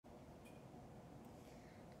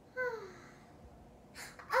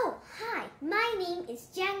name is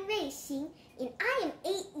Ruei-Hsin, and I am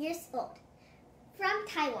 8 years old, from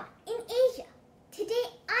Taiwan in Asia. Today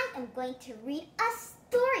I am going to read a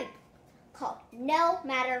story called No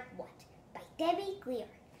Matter What by Debi Gliori.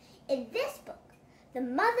 In this book, the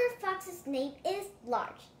mother fox's name is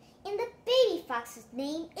large and the baby fox's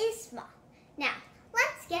name is small. Now,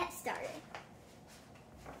 let's get started.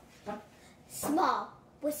 Small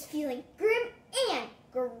was feeling grim and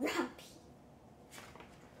grumpy.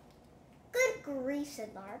 Good grief,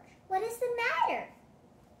 said Large. What is the matter?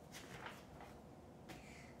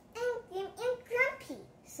 I'm grim and grumpy,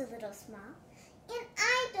 said Little Small, and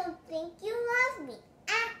I don't think you love me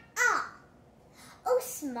at all. Oh,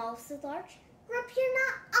 Small, said Large. Grump, you're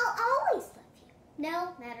not. I'll always love you,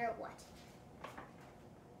 no matter what.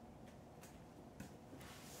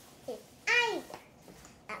 If I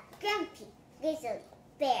were a grumpy, grizzly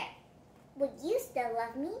bear, would you still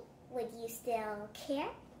love me? Would you still care?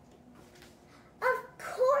 Of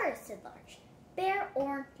course, said Large. Bear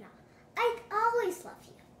or not, I'd always love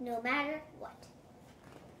you, no matter what.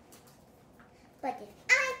 But if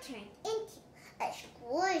I turned into a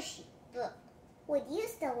squishy book, would you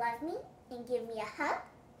still love me and give me a hug?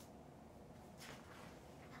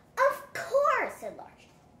 Of course, said Large.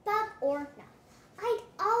 Bug or not, I'd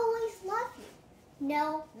always love you,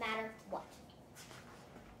 no matter what.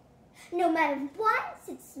 No matter what,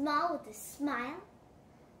 said Small with a smile.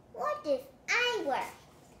 What if I were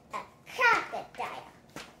a crocodile?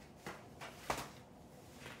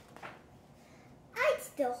 I'd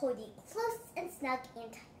still hold you close and snug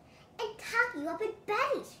and tight and tuck you up in bed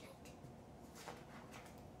each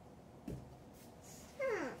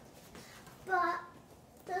night. But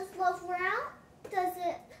does love wear out? Does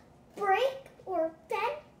it break or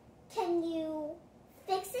bend? Can you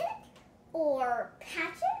fix it or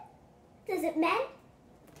patch it? Does it mend?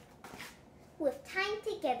 With time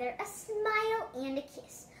together, a smile and a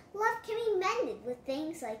kiss, love can be mended with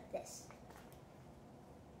things like this.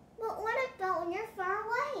 But what about when you're far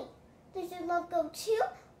away? Does your love go too,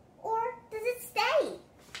 or does it stay?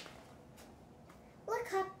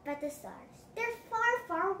 Look up at the stars. They're far,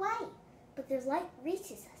 far away, but their light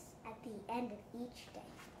reaches us at the end of each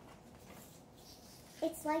day.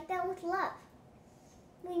 It's like that with love.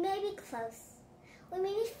 We may be close, we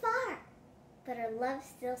may be far, but our love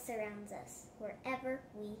still surrounds us wherever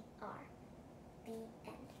we are. The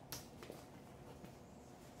end.